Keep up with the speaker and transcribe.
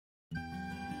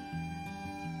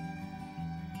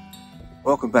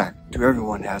Welcome back to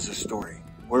Everyone Has a Story,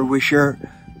 where we share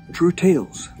true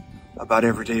tales about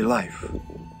everyday life.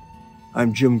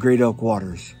 I'm Jim Great Elk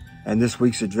Waters, and this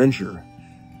week's adventure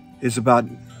is about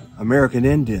American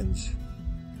Indians,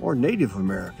 or Native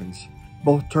Americans,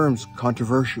 both terms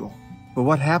controversial. But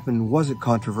what happened wasn't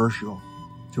controversial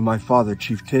to my father,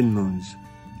 Chief Tin Moons,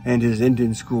 and his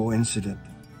Indian school incident.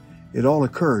 It all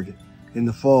occurred in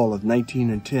the fall of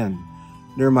 1910,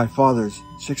 near my father's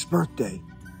 6th birthday.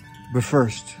 But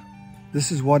first,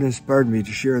 this is what inspired me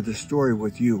to share this story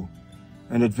with you,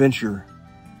 an adventure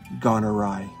gone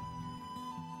awry.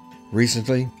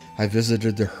 Recently, I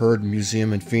visited the Heard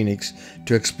Museum in Phoenix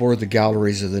to explore the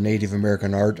galleries of the Native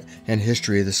American art and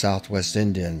history of the Southwest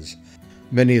Indians.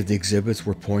 Many of the exhibits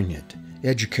were poignant,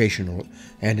 educational,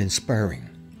 and inspiring.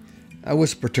 I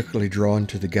was particularly drawn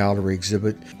to the gallery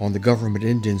exhibit on the government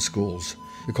Indian schools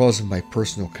because of my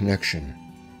personal connection.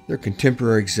 Their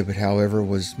contemporary exhibit, however,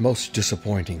 was most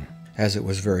disappointing, as it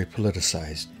was very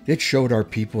politicized. It showed our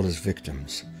people as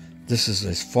victims. This is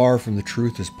as far from the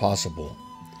truth as possible.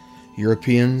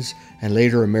 Europeans and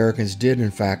later Americans did,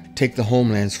 in fact, take the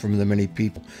homelands from the many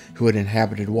people who had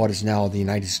inhabited what is now the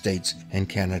United States and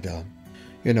Canada.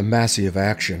 In a massive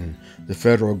action, the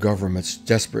federal governments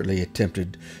desperately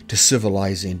attempted to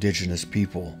civilize the indigenous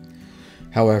people.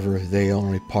 However, they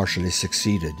only partially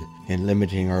succeeded in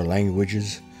limiting our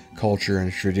languages, culture,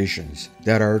 and traditions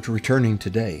that are returning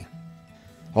today.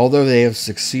 Although they have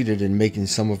succeeded in making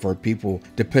some of our people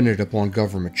dependent upon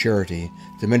government charity,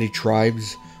 the many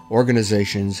tribes,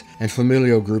 organizations, and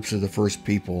familial groups of the first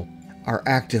people are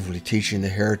actively teaching the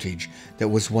heritage that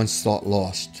was once thought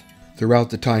lost. Throughout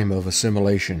the time of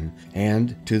assimilation,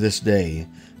 and to this day,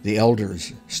 the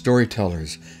elders,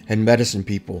 storytellers, and medicine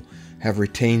people have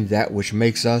retained that which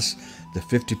makes us, the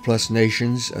 50-plus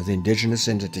nations of the indigenous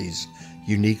entities,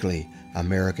 uniquely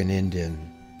American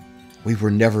Indian. We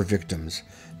were never victims,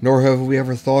 nor have we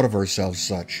ever thought of ourselves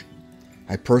such.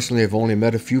 I personally have only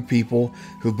met a few people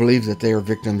who believe that they are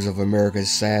victims of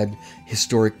America's sad,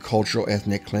 historic, cultural,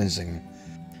 ethnic cleansing.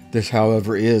 This,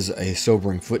 however, is a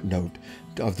sobering footnote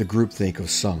of the groupthink of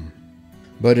some.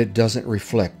 But it doesn't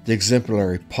reflect the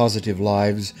exemplary, positive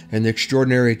lives and the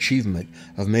extraordinary achievement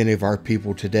of many of our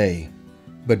people today.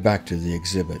 But back to the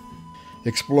exhibit.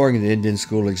 Exploring the Indian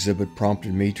School exhibit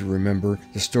prompted me to remember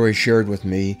the story shared with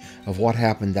me of what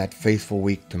happened that fateful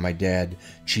week to my dad,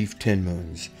 Chief Tin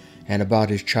Moons, and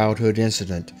about his childhood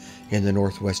incident in the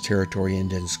Northwest Territory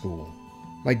Indian School.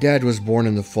 My dad was born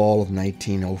in the fall of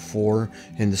 1904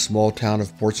 in the small town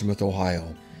of Portsmouth,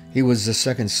 Ohio. He was the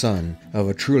second son of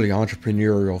a truly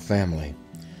entrepreneurial family.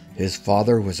 His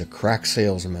father was a crack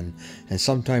salesman and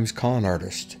sometimes con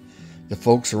artist. The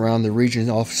folks around the region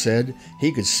often said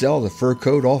he could sell the fur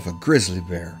coat off a grizzly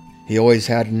bear. He always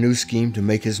had a new scheme to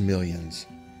make his millions.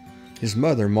 His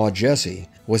mother, Ma Jessie,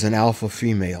 was an alpha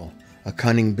female, a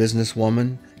cunning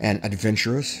businesswoman and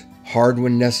adventurous, hard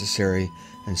when necessary,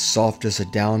 and soft as a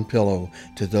down pillow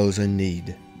to those in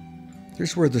need.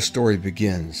 Here's where the story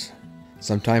begins.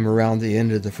 Sometime around the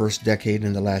end of the first decade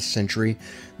in the last century,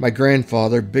 my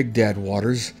grandfather, Big Dad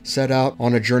Waters, set out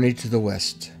on a journey to the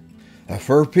west, a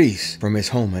fur piece from his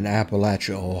home in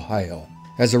Appalachia, Ohio.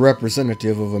 As a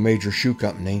representative of a major shoe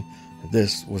company,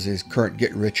 this was his current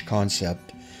get-rich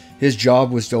concept. His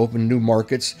job was to open new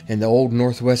markets in the old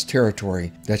Northwest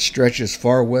Territory that stretched as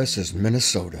far west as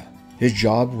Minnesota. His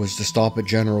job was to stop at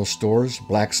general stores,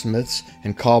 blacksmiths,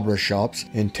 and cobbler shops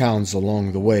in towns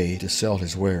along the way to sell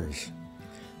his wares.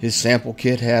 His sample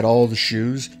kit had all the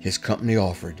shoes his company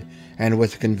offered, and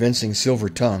with a convincing silver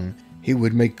tongue, he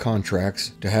would make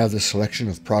contracts to have the selection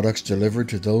of products delivered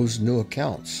to those new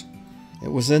accounts.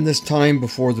 It was in this time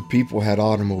before the people had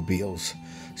automobiles,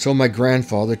 so my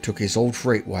grandfather took his old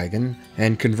freight wagon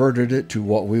and converted it to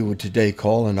what we would today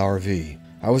call an RV.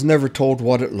 I was never told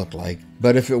what it looked like,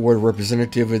 but if it were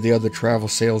representative of the other travel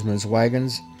salesmen's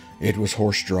wagons, it was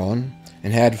horse-drawn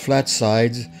and had flat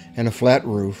sides and a flat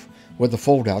roof with a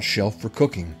fold-out shelf for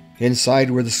cooking.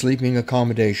 Inside were the sleeping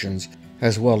accommodations,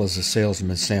 as well as the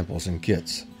salesman's samples and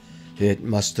kits. It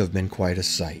must have been quite a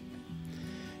sight.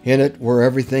 In it were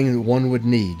everything that one would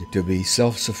need to be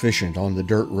self-sufficient on the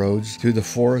dirt roads, through the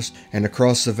forest, and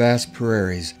across the vast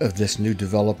prairies of this new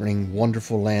developing,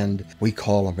 wonderful land we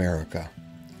call America.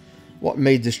 What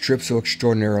made this trip so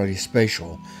extraordinarily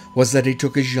special was that he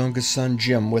took his youngest son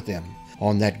Jim with him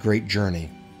on that great journey.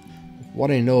 What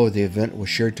I know of the event was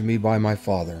shared to me by my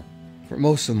father. For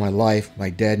most of my life, my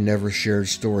dad never shared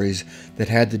stories that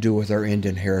had to do with our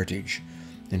Indian heritage.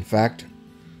 In fact,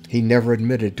 he never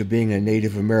admitted to being a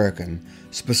Native American,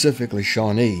 specifically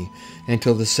Shawnee,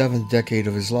 until the 7th decade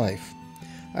of his life.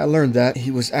 I learned that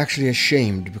he was actually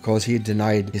ashamed because he had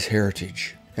denied his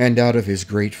heritage, and out of his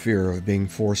great fear of being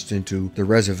forced into the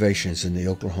reservations in the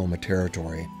Oklahoma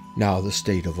Territory, now the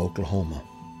state of Oklahoma.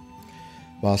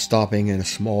 While stopping in a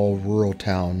small rural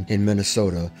town in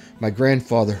Minnesota, my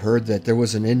grandfather heard that there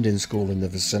was an Indian school in the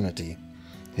vicinity.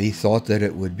 He thought that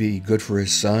it would be good for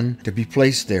his son to be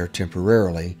placed there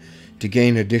temporarily, to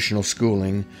gain additional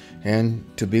schooling, and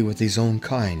to be with his own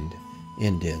kind,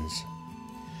 Indians.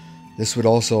 This would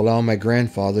also allow my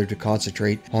grandfather to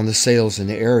concentrate on the sales in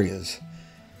the areas.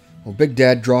 Well, Big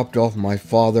Dad dropped off my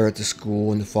father at the school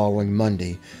on the following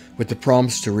Monday with the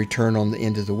promise to return on the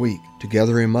end of the week to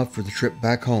gather him up for the trip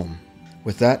back home.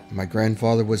 With that, my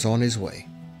grandfather was on his way.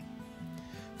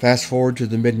 Fast forward to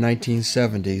the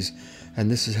mid-1970s, and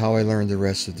this is how I learned the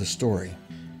rest of the story.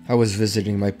 I was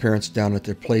visiting my parents down at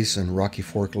their place in Rocky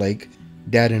Fork Lake.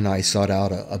 Dad and I sought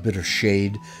out a bit of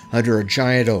shade under a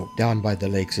giant oak down by the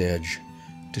lake's edge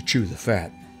to chew the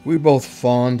fat. We were both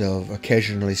fond of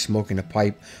occasionally smoking a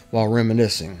pipe while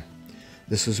reminiscing.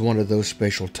 This was one of those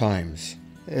special times.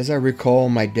 As I recall,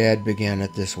 my dad began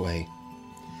it this way.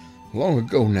 Long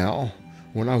ago now,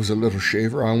 when I was a little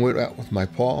shaver, I went out with my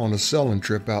pa on a selling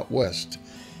trip out west.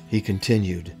 He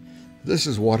continued, This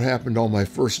is what happened on my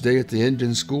first day at the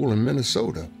Indian school in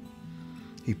Minnesota.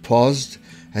 He paused,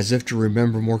 as if to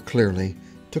remember more clearly,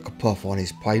 took a puff on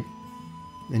his pipe,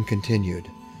 and continued.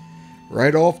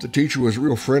 Right off, the teacher was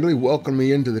real friendly, welcomed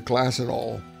me into the class and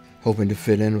all, hoping to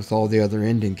fit in with all the other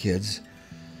Indian kids.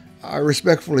 I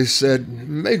respectfully said,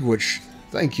 Miigwech,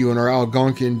 thank you, in our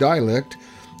Algonquian dialect,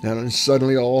 and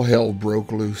suddenly all hell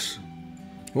broke loose.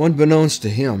 Unbeknownst to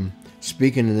him,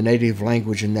 speaking in the native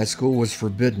language in that school was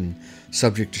forbidden,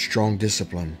 subject to strong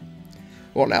discipline.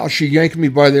 Well, now she yanked me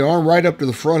by the arm right up to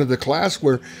the front of the class,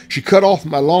 where she cut off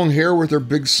my long hair with her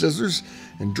big scissors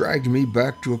and dragged me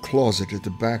back to a closet at the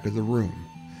back of the room.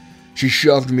 She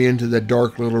shoved me into that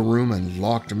dark little room and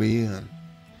locked me in.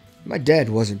 My dad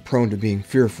wasn't prone to being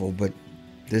fearful, but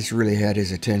this really had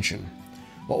his attention.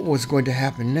 What was going to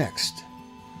happen next?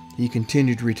 He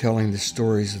continued retelling the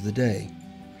stories of the day.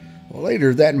 Well,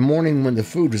 later that morning, when the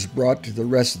food was brought to the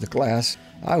rest of the class,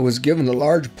 I was given a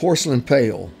large porcelain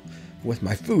pail with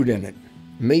my food in it.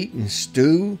 Meat and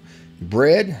stew,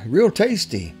 bread, real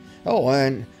tasty. Oh,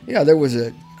 and there was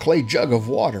a clay jug of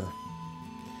water.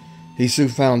 He soon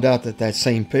found out that that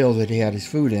same pail that he had his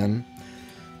food in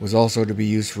was also to be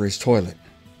used for his toilet.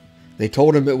 They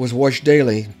told him it was washed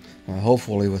daily,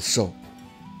 hopefully with soap.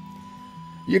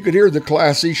 You could hear the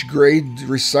class each grade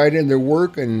reciting their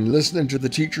work and listening to the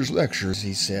teacher's lectures,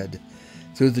 he said.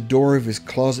 Through the door of his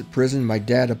closet prison, my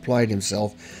dad applied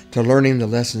himself to learning the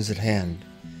lessons at hand.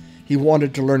 He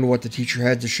wanted to learn what the teacher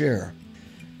had to share.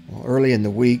 Well, early in the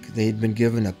week, they had been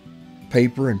given a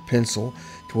paper and pencil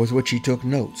with which he took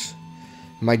notes.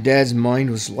 My dad's mind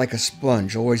was like a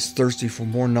sponge, always thirsty for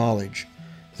more knowledge.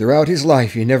 Throughout his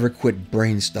life, he never quit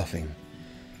brain stuffing.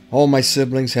 All my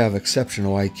siblings have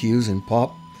exceptional IQs, and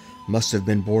Pop must have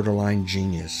been borderline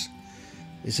genius.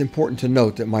 It's important to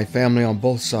note that my family on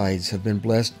both sides have been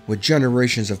blessed with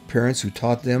generations of parents who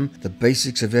taught them the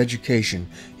basics of education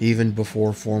even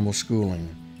before formal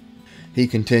schooling. He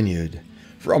continued,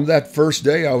 From that first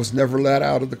day, I was never let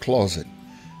out of the closet.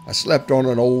 I slept on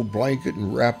an old blanket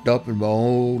and wrapped up in my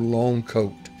old long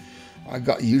coat. I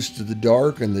got used to the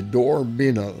dark, and the door,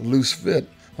 being a loose fit,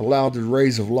 allowed the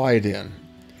rays of light in.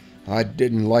 I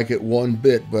didn't like it one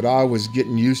bit, but I was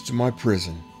getting used to my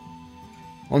prison.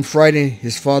 On Friday,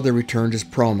 his father returned as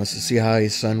promised to see how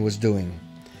his son was doing.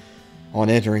 On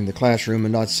entering the classroom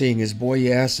and not seeing his boy,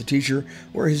 he asked the teacher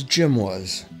where his gym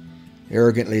was.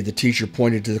 Arrogantly, the teacher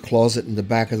pointed to the closet in the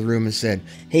back of the room and said,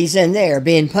 He's in there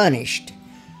being punished.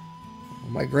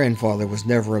 My grandfather was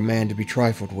never a man to be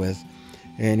trifled with,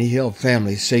 and he held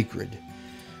family sacred.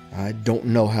 I don't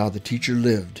know how the teacher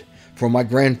lived, for my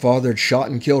grandfather had shot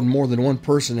and killed more than one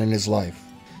person in his life.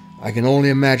 I can only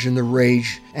imagine the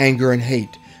rage, anger, and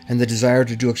hate, and the desire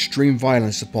to do extreme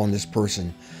violence upon this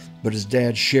person, but his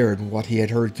dad shared what he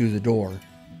had heard through the door.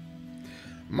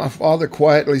 My father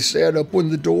quietly said, Open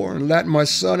the door and let my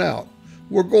son out.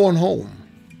 We're going home.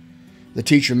 The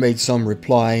teacher made some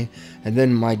reply, and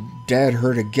then my dad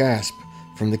heard a gasp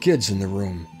from the kids in the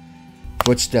room.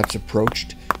 Footsteps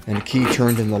approached, and a key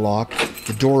turned in the lock.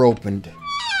 The door opened,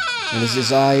 and as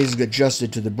his eyes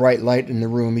adjusted to the bright light in the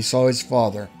room, he saw his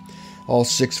father, all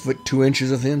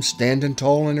 6'2" of him, standing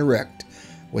tall and erect,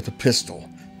 with a pistol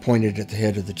pointed at the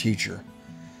head of the teacher.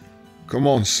 Come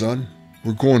on, son.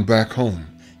 We're going back home,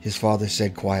 his father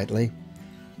said quietly.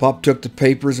 Pop took the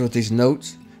papers with his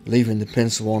notes, leaving the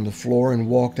pencil on the floor, and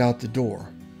walked out the door.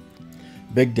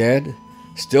 Big Dad,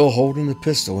 still holding the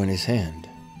pistol in his hand.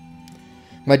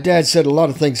 My dad said a lot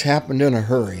of things happened in a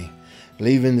hurry.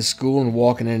 Leaving the school and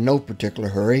walking in no particular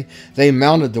hurry, they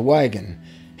mounted the wagon.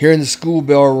 Hearing the school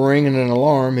bell ring and an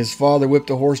alarm, his father whipped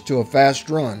the horse to a fast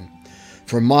run.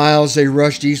 For miles they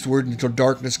rushed eastward until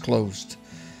darkness closed.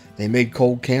 They made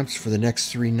cold camps for the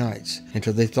next 3 nights,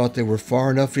 until they thought they were far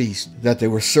enough east that they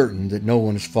were certain that no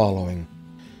one was following.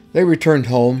 They returned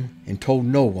home and told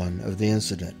no one of the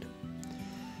incident.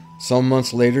 Some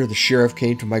months later, the sheriff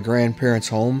came to my grandparents'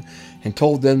 home and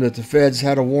told them that the feds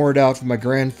had a warrant out for my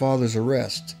grandfather's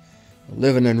arrest.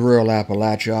 Living in rural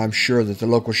Appalachia, I'm sure that the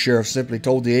local sheriff simply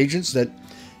told the agents that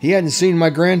he hadn't seen my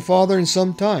grandfather in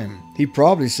some time. He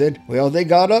probably said, "Well, they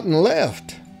got up and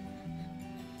left."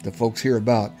 The folks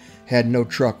hereabout had no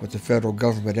truck with the federal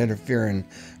government interfering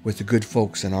with the good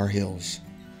folks in our hills.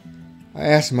 I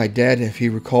asked my dad if he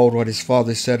recalled what his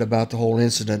father said about the whole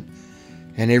incident,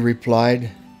 and he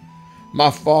replied,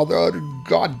 "My father uttered,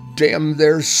 'God damn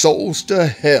their souls to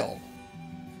hell.'"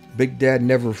 Big Dad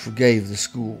never forgave the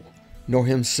school, nor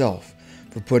himself,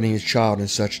 for putting his child in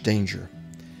such danger.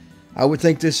 I would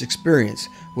think this experience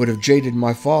would have jaded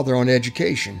my father on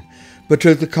education, but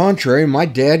to the contrary, my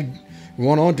dad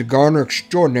went on to garner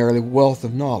extraordinary wealth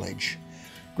of knowledge.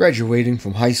 Graduating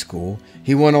from high school,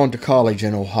 he went on to college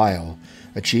in Ohio,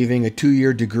 achieving a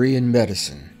 2-year degree in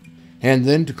medicine, and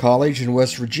then to college in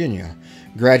West Virginia,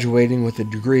 graduating with a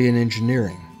degree in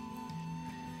engineering.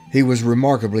 He was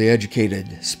remarkably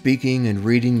educated, speaking and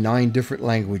reading 9 different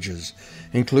languages,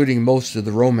 including most of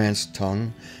the Romance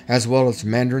tongue, as well as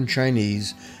Mandarin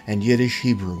Chinese and Yiddish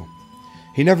Hebrew.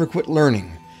 He never quit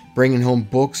learning, bringing home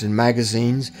books and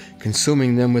magazines,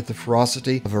 consuming them with the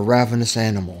ferocity of a ravenous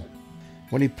animal.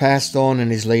 When he passed on in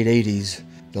his late 80s,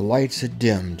 the lights had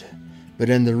dimmed, but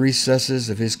in the recesses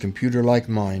of his computer-like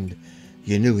mind,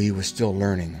 you knew he was still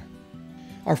learning.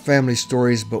 Our family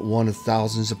story is but one of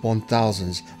thousands upon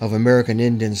thousands of American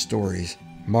Indian stories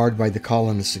marred by the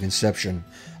colonists' conception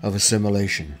of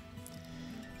assimilation.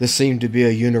 This seemed to be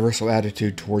a universal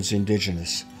attitude towards the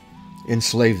indigenous.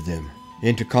 Enslaved them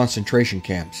into concentration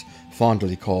camps,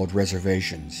 fondly called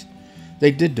reservations.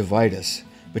 They did divide us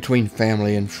between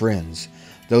family and friends,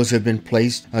 those who had been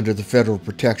placed under the federal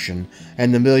protection,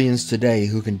 and the millions today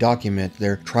who can document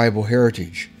their tribal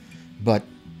heritage, but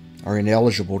are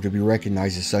ineligible to be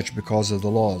recognized as such because of the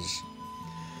laws.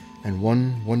 And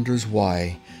one wonders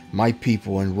why my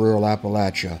people in rural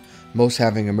Appalachia, most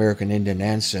having American Indian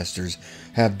ancestors,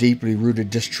 have deeply rooted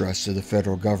distrust of the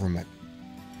federal government.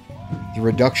 The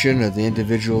reduction of the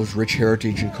individual's rich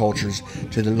heritage and cultures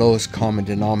to the lowest common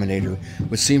denominator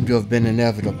would seem to have been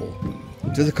inevitable.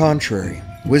 To the contrary,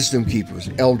 wisdom keepers,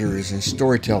 elders, and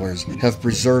storytellers have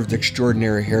preserved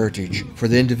extraordinary heritage for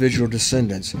the individual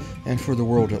descendants and for the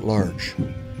world at large.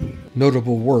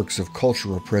 Notable works of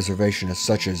cultural preservationists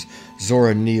such as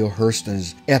Zora Neale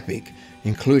Hurston's epic,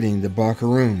 including The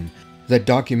Barcaroon, that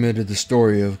documented the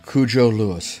story of Cujo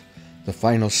Lewis, the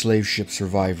final slave ship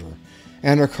survivor,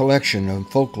 and her collection of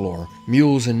folklore,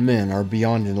 Mules and Men, are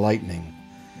beyond enlightening.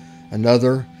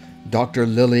 Another, Dr.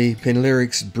 Lily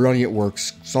Penlyric's brilliant work,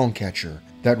 Songcatcher,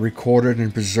 that recorded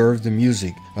and preserved the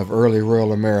music of early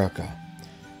rural America.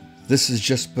 This is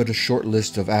just but a short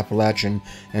list of Appalachian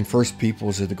and First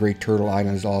Peoples of the Great Turtle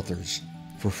Islands authors.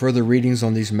 For further readings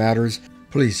on these matters,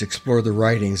 please explore the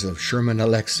writings of Sherman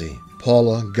Alexie,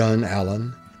 Paula Gunn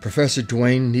Allen, Professor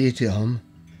Dwayne Needham,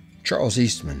 Charles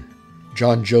Eastman,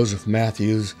 John Joseph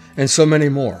Matthews, and so many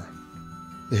more.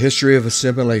 The history of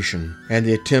assimilation and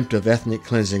the attempt of ethnic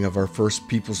cleansing of our First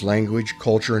Peoples' language,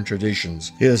 culture, and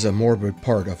traditions is a morbid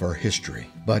part of our history.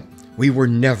 But we were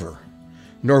never,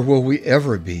 nor will we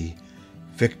ever be,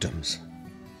 victims.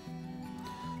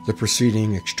 The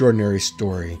preceding extraordinary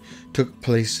story took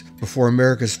place before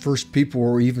America's first people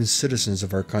were even citizens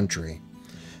of our country.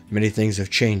 Many things have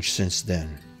changed since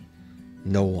then.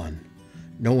 No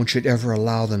one should ever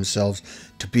allow themselves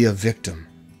to be a victim.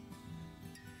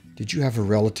 Did you have a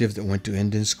relative that went to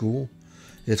Indian school?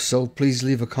 If so, please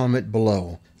leave a comment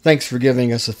below. Thanks for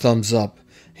giving us a thumbs up,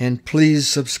 and please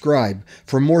subscribe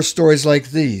for more stories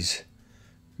like these.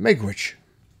 Miigwech.